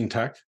amazing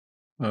tech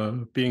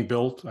being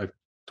built. I've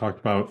talked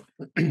about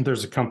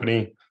there's a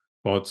company,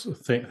 well, it's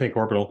Think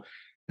Orbital,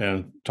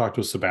 and talked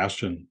with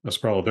Sebastian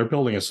Esprello. They're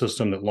building a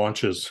system that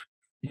launches,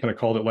 you kind of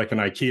called it like an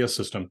IKEA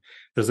system.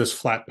 There's this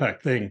flat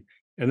pack thing.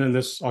 And then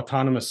this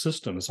autonomous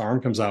system, this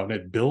arm comes out and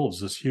it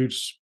builds this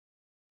huge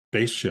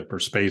spaceship or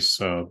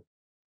space uh,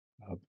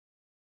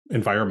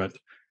 environment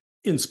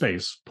in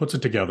space, puts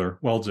it together,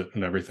 welds it,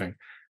 and everything.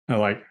 And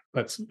like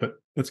that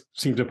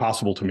seems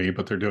impossible to me,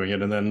 but they're doing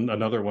it. And then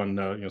another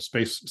one,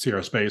 Space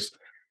Sierra Space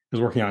is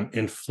working on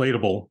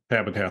inflatable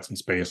habitats in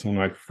space. And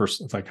when I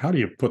first, it's like, how do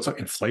you put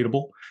something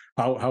inflatable?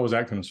 How is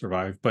that going to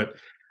survive? But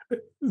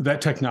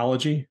that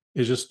technology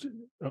is just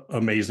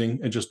amazing,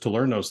 and just to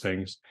learn those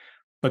things.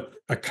 But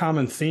a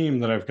common theme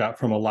that I've got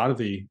from a lot of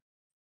the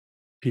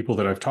people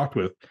that I've talked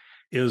with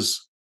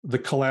is the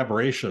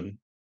collaboration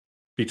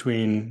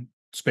between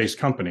space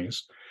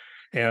companies.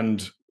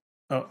 And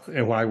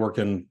when I work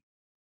in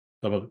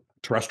some of the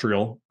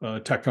terrestrial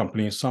tech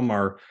companies, some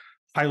are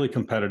highly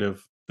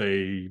competitive.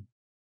 They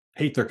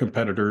hate their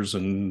competitors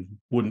and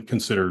wouldn't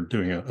consider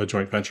doing a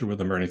joint venture with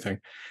them or anything.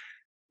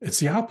 It's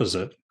the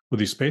opposite with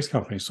these space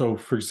companies. So,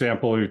 for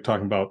example, you're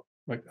talking about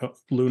like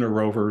lunar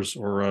rovers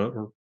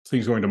or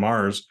things going to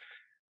Mars,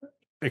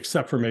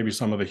 except for maybe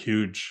some of the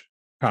huge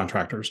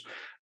contractors.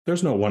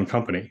 There's no one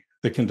company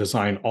that can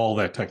design all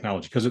that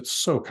technology because it's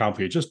so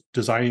complicated. Just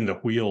designing the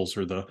wheels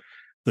or the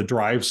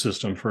drive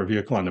system for a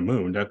vehicle on the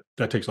moon,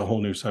 that takes a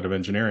whole new set of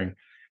engineering.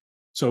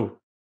 So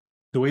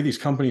the way these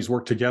companies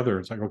work together,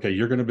 it's like, okay,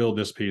 you're going to build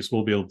this piece,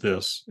 we'll build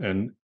this,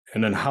 and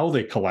then how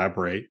they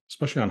collaborate,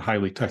 especially on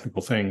highly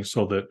technical things,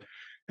 so that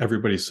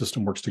everybody's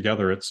system works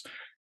together. It's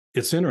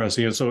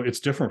interesting, and so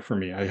it's different for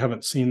me. I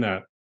haven't seen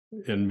that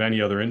in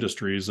many other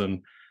industries,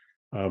 and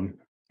um,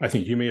 I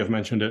think you may have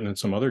mentioned it, and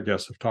some other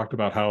guests have talked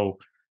about how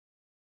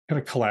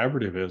kind of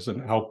collaborative is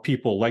and how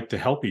people like to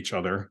help each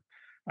other.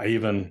 I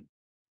even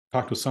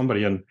talked with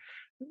somebody, and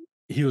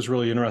he was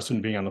really interested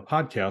in being on the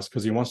podcast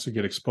because he wants to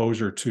get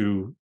exposure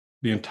to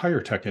the entire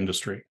tech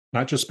industry,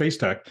 not just space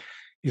tech.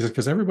 He said,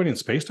 because everybody in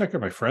space tech are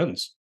my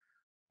friends.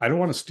 I don't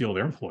want to steal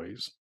their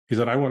employees. He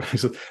said,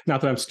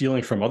 not that I'm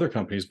stealing from other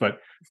companies, but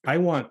I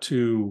want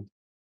to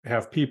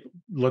have people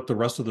let the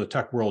rest of the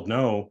tech world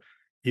know,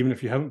 even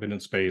if you haven't been in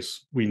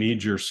space, we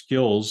need your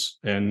skills,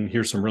 and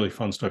here's some really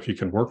fun stuff you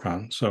can work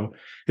on. So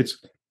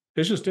it's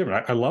it's just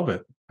different. I love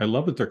it. I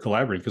love that they're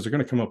collaborating because they're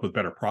going to come up with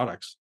better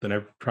products than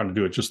ever trying to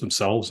do it just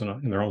themselves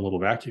in their own little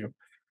vacuum.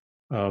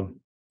 Um,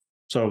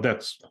 so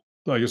that's,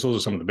 I guess those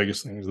are some of the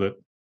biggest things that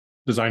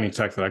designing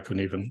tech that I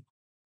couldn't even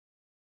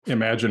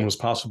imagine was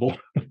possible.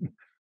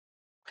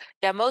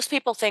 Yeah, most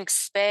people think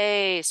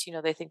space,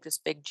 they think this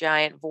big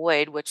giant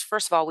void, which,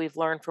 first of all, we've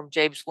learned from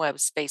James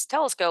Webb's Space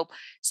Telescope,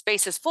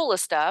 space is full of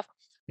stuff.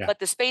 Yeah, But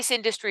the space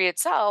industry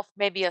itself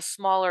may be a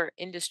smaller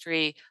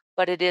industry,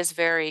 but it is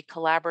very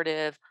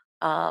collaborative,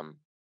 um,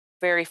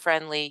 very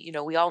friendly.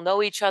 We all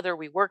know each other,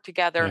 we work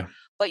together. yeah,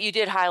 But you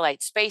did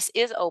highlight space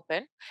is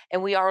open,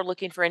 and we are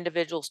looking for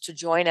individuals to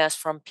join us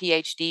from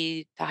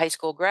PhD to high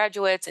school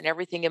graduates and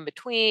everything in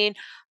between.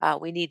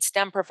 We need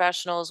STEM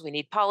professionals. We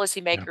need yeah,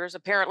 policymakers.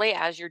 Apparently,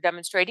 as you're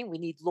demonstrating, we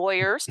need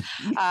lawyers.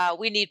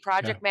 We need yeah.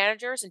 project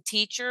managers and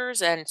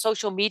teachers and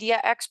social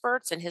media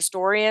experts and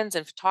historians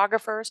and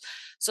photographers.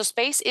 So,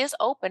 space is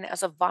open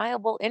as a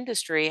viable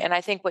industry. And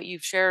I think what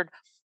you've shared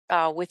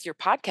with your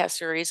podcast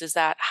series is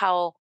that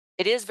how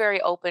it is very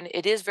open,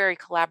 it is very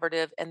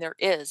collaborative, and there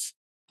is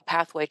a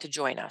pathway to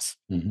join us.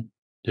 Mhm.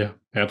 Yeah,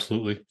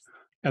 absolutely.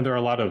 And there are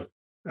a lot of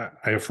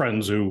I have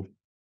friends who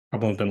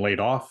have been laid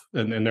off,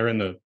 and they're in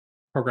the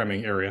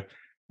programming area.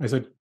 I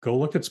said, go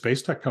look at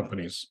space tech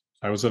companies.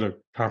 I was at a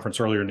conference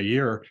earlier in the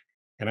year,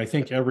 and I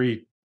think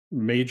every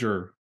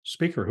major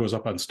speaker who was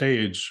up on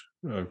stage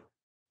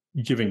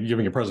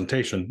giving a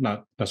presentation,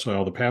 not necessarily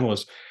all the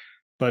panelists,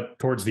 but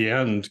towards the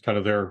end, kind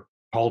of their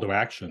call to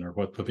action or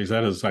what they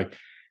said is like,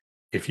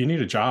 if you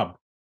need a job,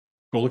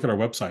 go look at our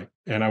website.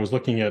 And I was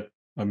looking at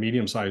a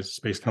medium-sized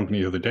space company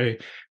the other day,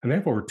 and they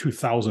have over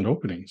 2,000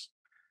 openings.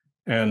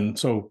 And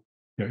so,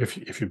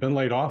 if you've been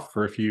laid off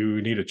or if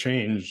you need a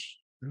change,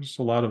 there's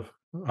a lot of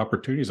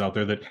opportunities out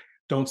there that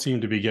don't seem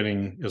to be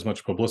getting as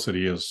much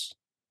publicity as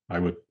I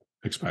would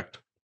expect.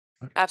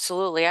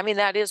 Absolutely. I mean,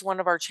 that is one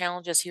of our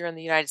challenges here in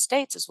the United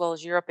States, as well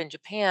as Europe and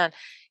Japan,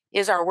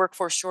 is our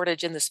workforce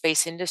shortage in the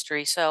space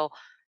industry. So,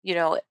 you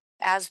know,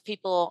 as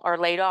people are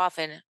laid off,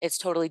 and it's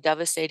totally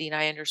devastating,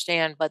 I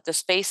understand, but the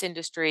space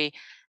industry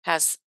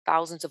has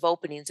thousands of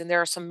openings, and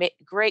there are some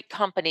great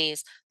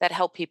companies that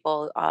help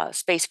people,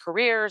 Space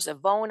Careers,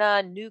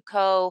 Avona,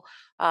 Nuco,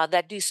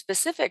 that do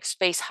specific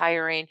space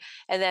hiring.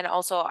 And then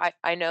also,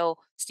 I know,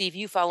 Steve,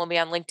 you follow me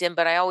on LinkedIn,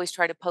 but I always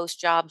try to post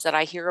jobs that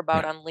I hear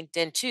about Yeah. on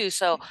LinkedIn too.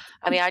 So,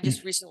 I mean, I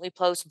just recently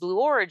posted Blue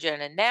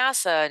Origin and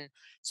NASA, and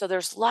so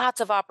there's lots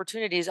of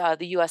opportunities,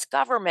 the U.S.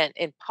 government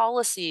in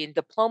policy and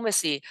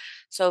diplomacy.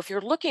 So if you're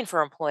looking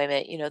for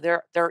employment,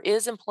 there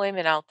is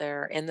employment out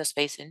there in the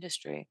space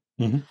industry.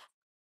 Mhm.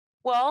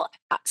 Well,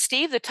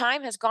 Steve, the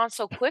time has gone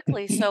so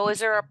quickly. So,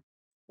 is there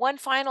one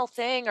final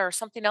thing or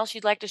something else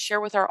you'd like to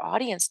share with our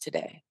audience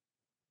today?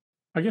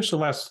 I guess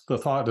the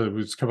thought that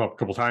was come up a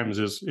couple times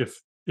is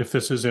if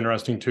this is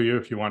interesting to you,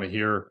 if you want to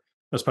hear,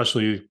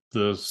 especially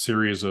the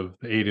series of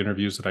 8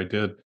 interviews that I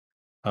did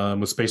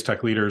with space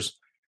tech leaders,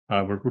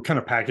 we're kind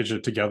of packaged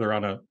it together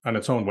on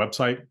its own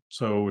website.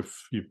 So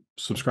if you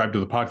subscribe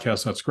to the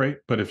podcast, that's great.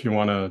 But if you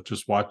want to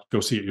just go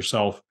see it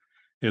yourself,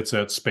 it's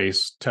at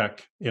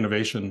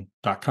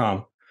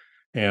spacetechinnovation.com.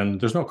 And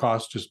there's no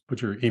cost. Just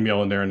put your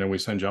email in there, and then we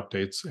send you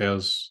updates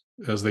as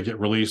they get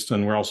released.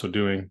 And we're also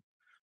doing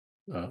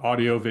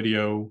audio,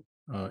 video,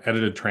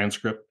 edited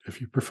transcript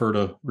if you prefer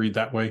to read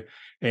that way,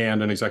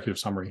 and an executive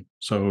summary.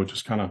 So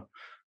just kind of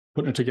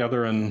putting it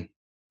together, and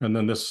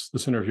then this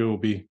interview will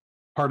be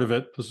part of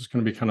it. This is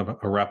going to be kind of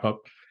a wrap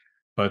up,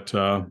 but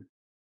there'll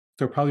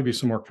probably be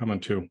some more coming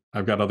too.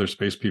 I've got other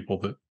space people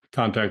that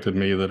contacted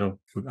me that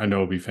I know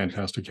will be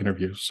fantastic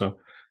interviews. So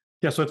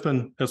yeah, so it's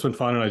been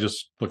fun, and I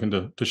just looking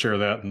to share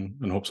that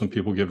and hope some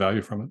people get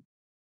value from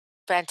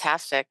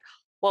Fantastic.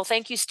 Well,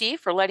 thank you, Steve,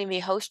 for letting me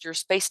host your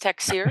Space Tech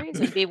series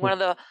and it. be one of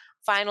the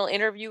final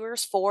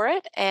interviewers for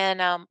it.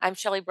 And I'm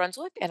Shelli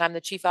Brunswick, and I'm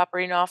the Chief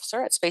Operating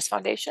Officer at Space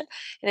Foundation.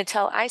 And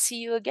until I see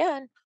you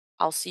again,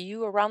 I'll see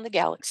you around the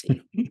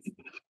galaxy.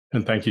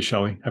 And thank you,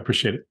 Shelly. I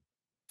appreciate it.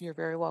 You're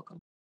very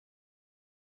welcome.